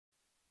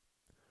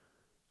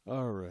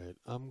Alright,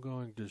 I'm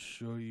going to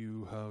show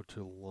you how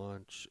to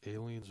launch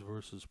Aliens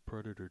vs.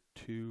 Predator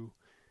 2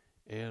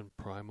 and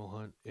Primal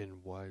Hunt in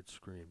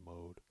widescreen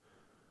mode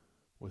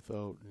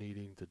without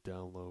needing to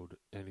download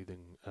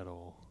anything at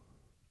all.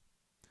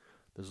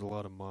 There's a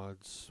lot of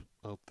mods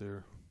out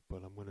there,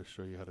 but I'm going to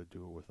show you how to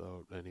do it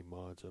without any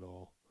mods at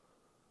all.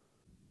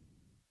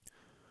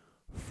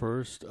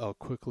 First, I'll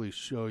quickly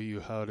show you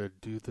how to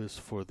do this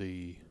for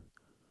the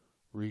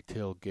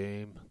retail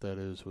game, that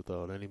is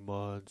without any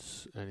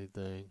mods,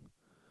 anything.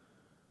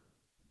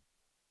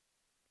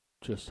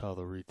 Just how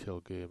the retail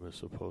game is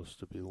supposed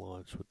to be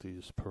launched with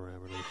these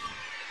parameters.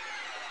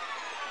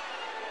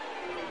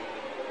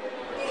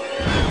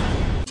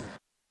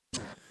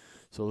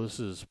 So this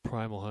is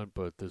Primal Hunt,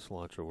 but this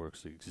launcher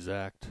works the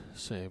exact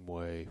same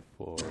way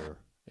for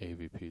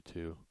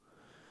AvP2.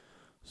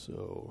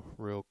 So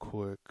real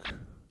quick,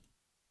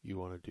 you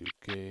want to do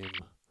game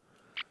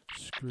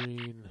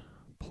screen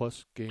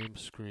plus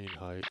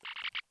GameScreenHeight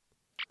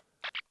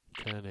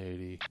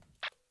 1080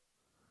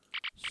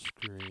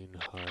 screen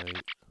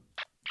height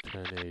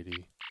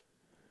 1080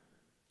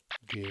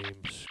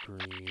 game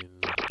screen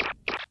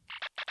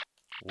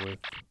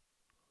width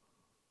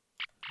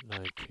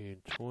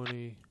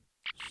 1920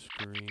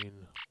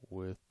 screen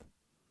width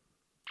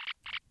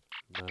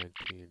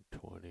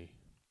 1920,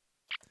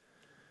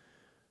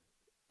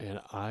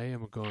 and I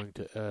am going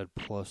to add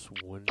plus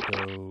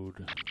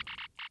windowed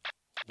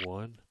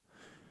 1.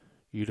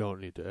 You don't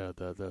need to add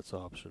that, that's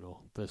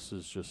optional. This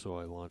is just so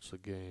I launch the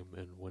game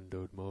in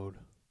windowed mode.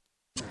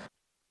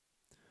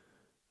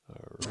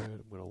 Alright,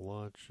 I'm going to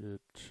launch it.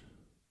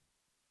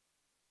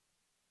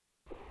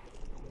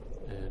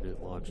 And it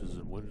launches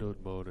in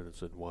windowed mode and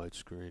it's in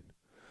widescreen.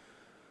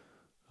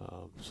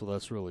 So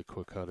that's really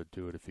quick how to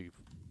do it if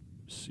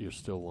you're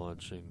still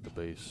launching the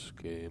base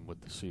game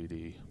with the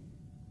CD.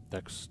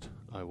 Next,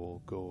 I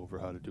will go over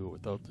how to do it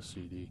without the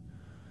CD.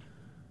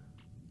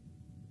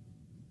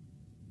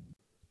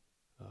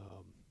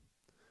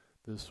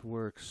 This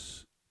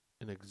works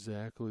in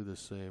exactly the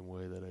same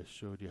way that I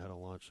showed you how to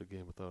launch the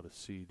game without a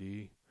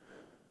CD.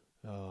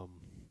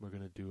 We're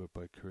going to do it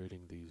by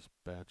creating these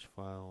batch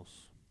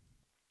files.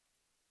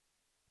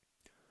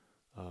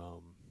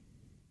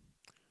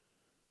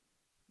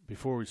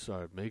 Before we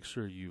start, make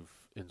sure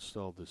you've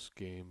installed this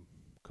game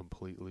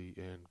completely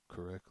and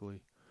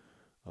correctly,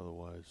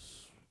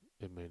 otherwise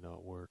it may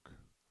not work.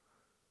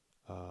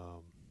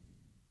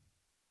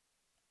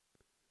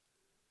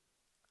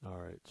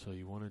 Alright, so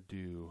you want to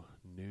do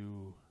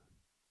new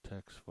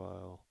text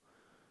file.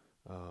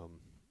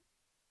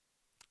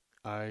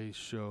 I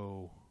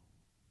show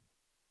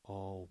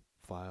all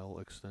file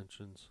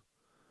extensions.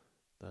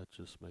 That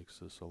just makes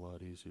this a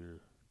lot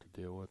easier to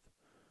deal with.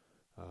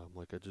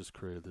 Like I just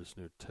created this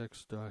new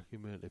text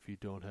document. If you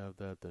don't have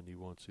that, then you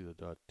won't see the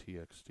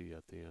 .txt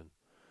at the end.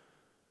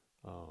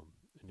 And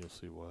you'll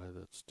see why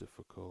that's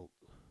difficult.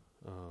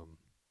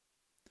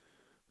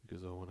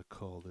 Because I want to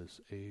call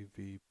this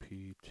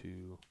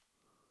AvP2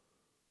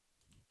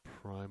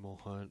 Primal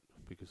Hunt,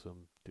 because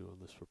I'm doing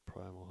this for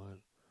Primal Hunt.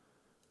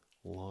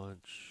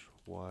 Launch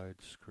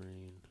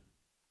widescreen.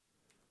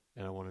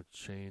 And I want to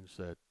change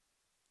that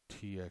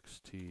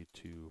txt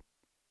to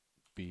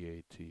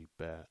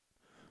bat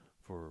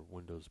for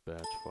Windows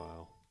batch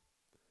file.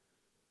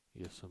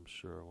 Yes, I'm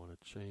sure I want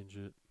to change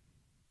it.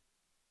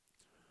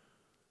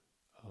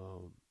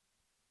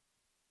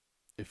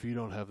 If you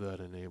don't have that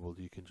enabled,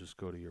 you can just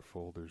go to your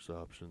folders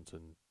options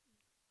and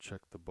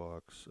check the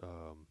box.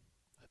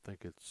 I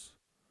think it's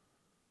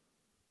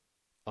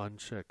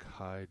uncheck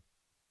hide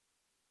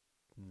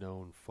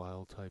known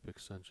file type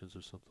extensions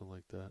or something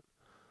like that.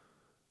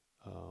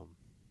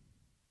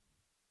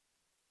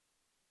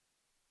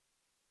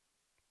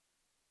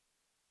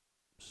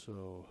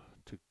 So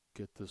to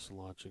get this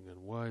launching in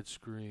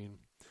widescreen,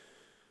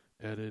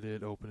 edit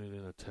it, open it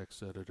in a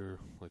text editor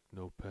like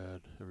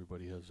Notepad.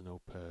 Everybody has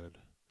Notepad.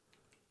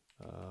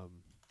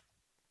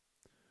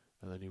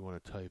 And then you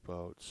want to type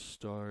out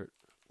start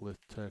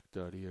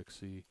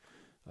lithtech.exe.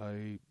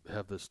 I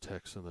have this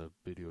text in the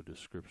video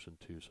description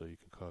too, so you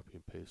can copy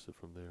and paste it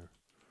from there.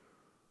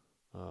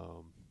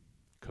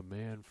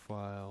 Command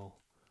file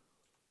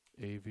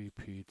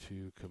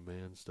avp2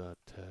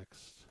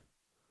 commands.txt,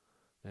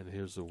 and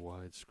here's the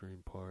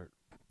widescreen part,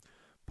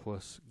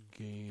 plus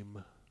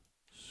game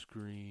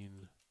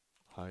screen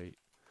height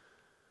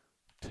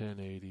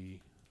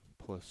 1080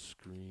 plus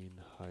screen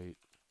height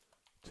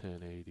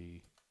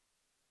 1080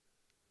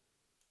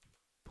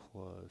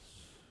 plus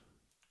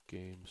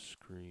game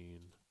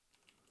screen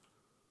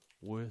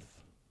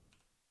width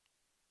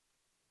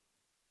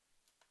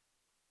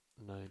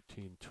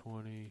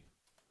 1920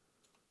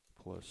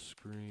 plus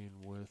screen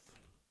width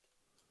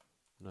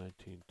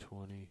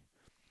 1920.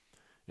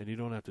 And you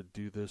don't have to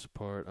do this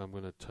part. I'm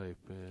going to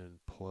type in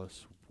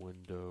plus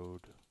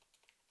windowed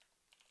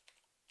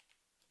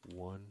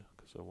 1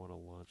 because I want to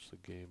launch the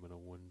game in a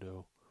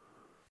window.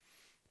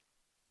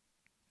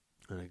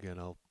 And again,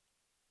 I'll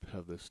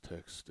have this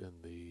text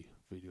in the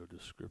video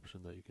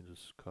description that you can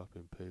just copy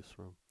and paste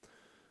from.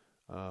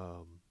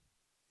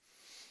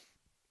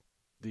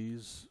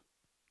 these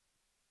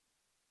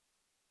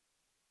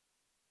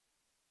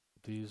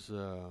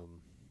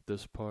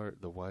this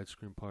part, the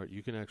widescreen part,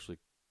 you can actually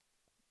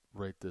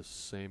write this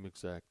same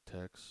exact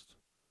text,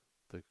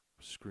 the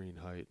screen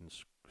height and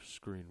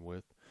screen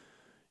width.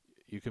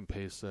 You can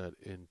paste that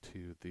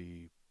into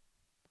the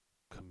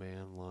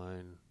command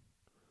line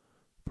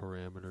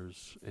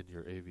parameters in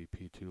your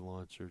AvP2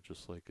 launcher,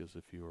 just like as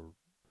if you were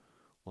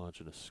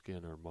launching a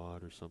skin or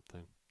mod or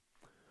something.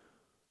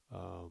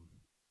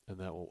 And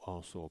that will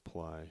also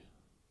apply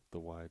the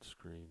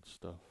widescreen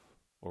stuff,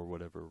 or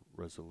whatever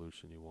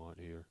resolution you want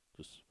here.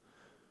 Just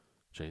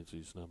change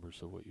these numbers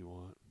to what you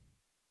want.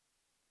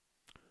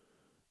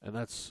 And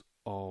that's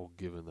all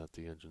given that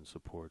the engine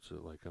supports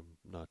it. Like, I'm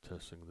not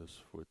testing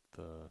this with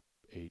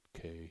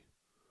 8K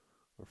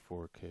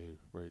or 4K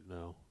right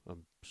now.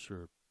 I'm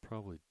sure it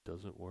probably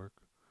doesn't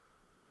work,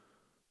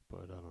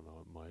 but I don't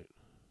know, it might.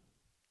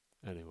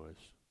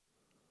 Anyways,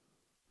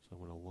 so I'm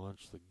going to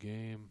launch the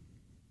game.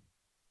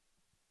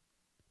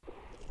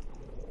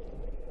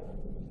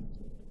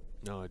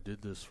 Now, I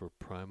did this for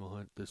Primal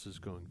Hunt. This is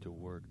going to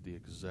work the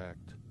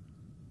exact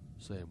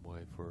same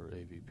way for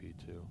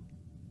AvP2.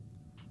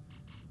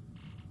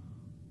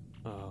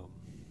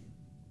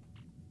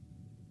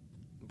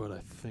 But I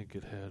think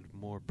it had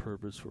more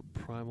purpose for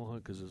Primal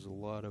Hunt because there's a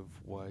lot of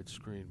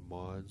widescreen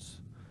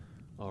mods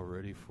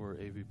already for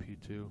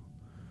AvP2,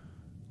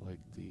 like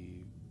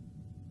the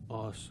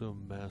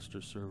awesome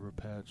master server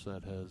patch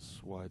that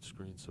has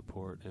widescreen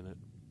support in it.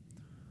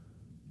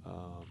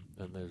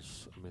 And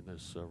there's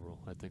several.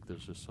 I think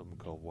there's just something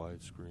called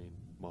widescreen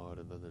mod,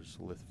 and then there's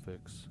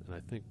lithtech, and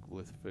I think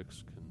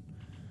lithtech can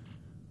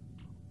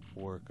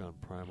work on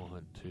Primal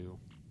Hunt too.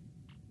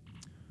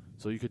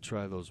 So you could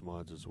try those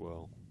mods as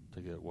well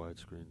to get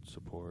widescreen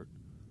support.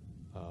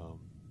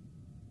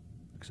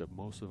 Except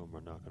most of them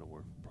are not going to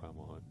work for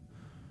Primal Hunt.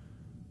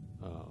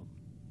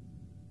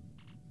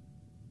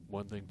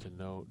 One thing to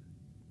note,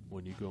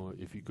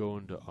 if you go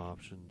into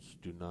options,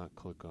 do not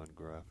click on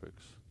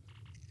graphics.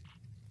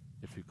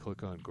 If you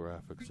click on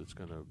graphics, it's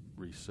going to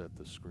reset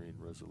the screen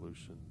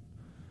resolution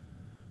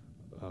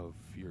of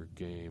your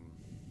game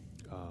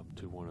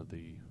to one of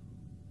the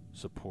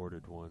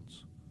supported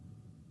ones.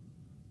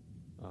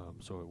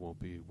 So it won't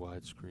be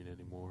widescreen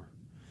anymore.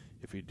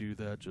 If you do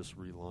that, just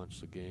relaunch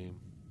the game.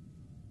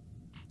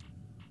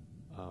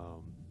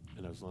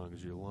 And as long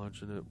as you're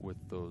launching it with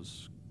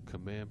those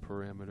command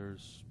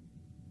parameters,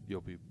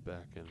 you'll be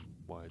back in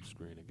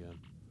widescreen again.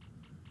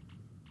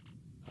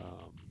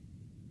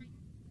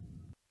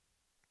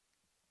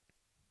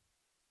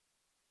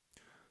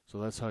 So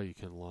that's how you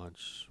can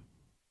launch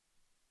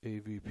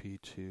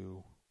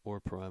AvP2 or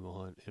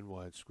Primal Hunt in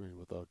widescreen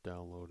without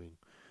downloading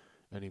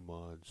any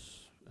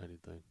mods,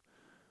 anything.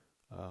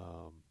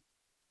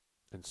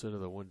 Instead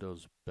of the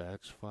Windows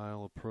batch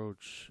file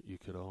approach, you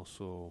could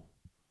also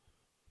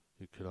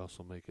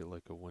make it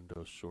like a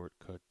Windows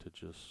shortcut to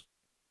just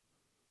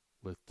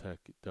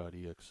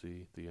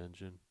lithtech.exe, the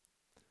engine.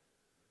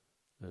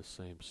 The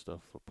same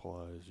stuff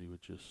applies. You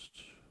would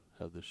just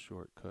have this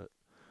shortcut.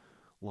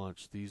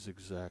 Launch these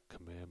exact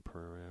command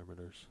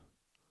parameters.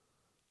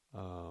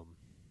 And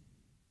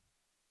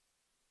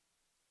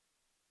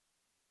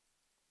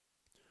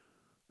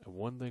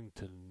one thing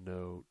to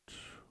note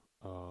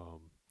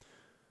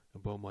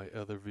about my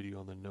other video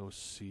on the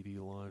NoCD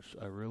launch,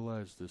 I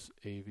realized this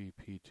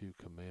AvP2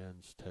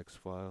 commands text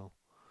file.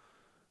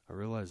 I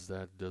realized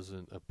that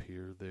doesn't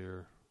appear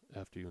there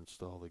after you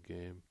install the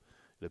game.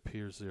 It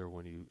appears there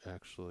when you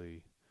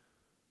actually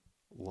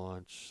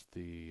launch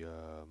the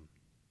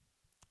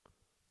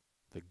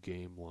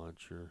game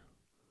launcher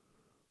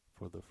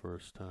for the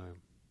first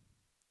time.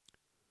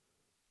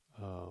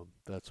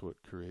 That's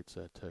what creates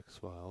that text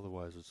file.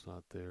 Otherwise, it's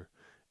not there.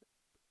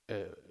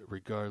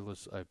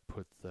 Regardless, I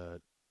put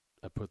the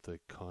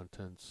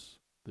contents,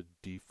 the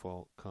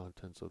default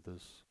contents of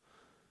this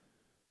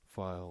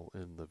file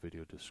in the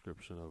video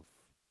description of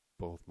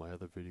both my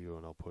other video,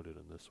 and I'll put it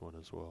in this one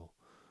as well,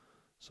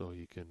 so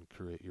you can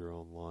create your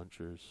own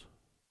launchers.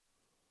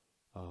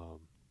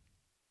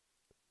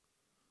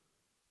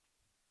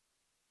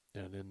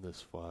 And in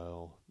this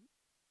file,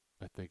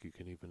 I think you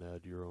can even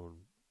add your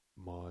own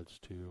mods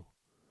too.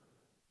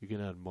 You can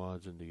add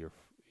mods into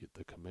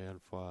the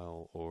command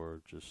file,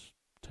 or just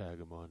tag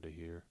them onto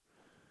here.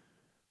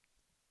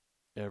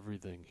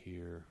 Everything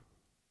here,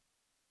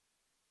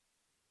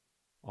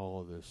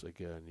 all of this,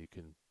 again, you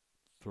can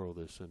throw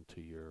this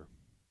into your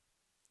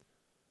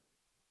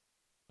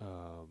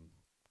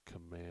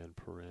command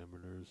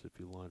parameters if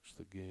you launch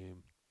the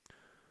game.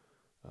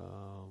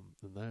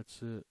 And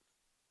that's it.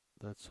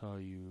 That's how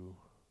you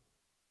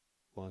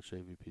launch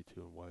AvP2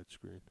 in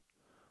widescreen.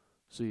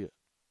 See ya.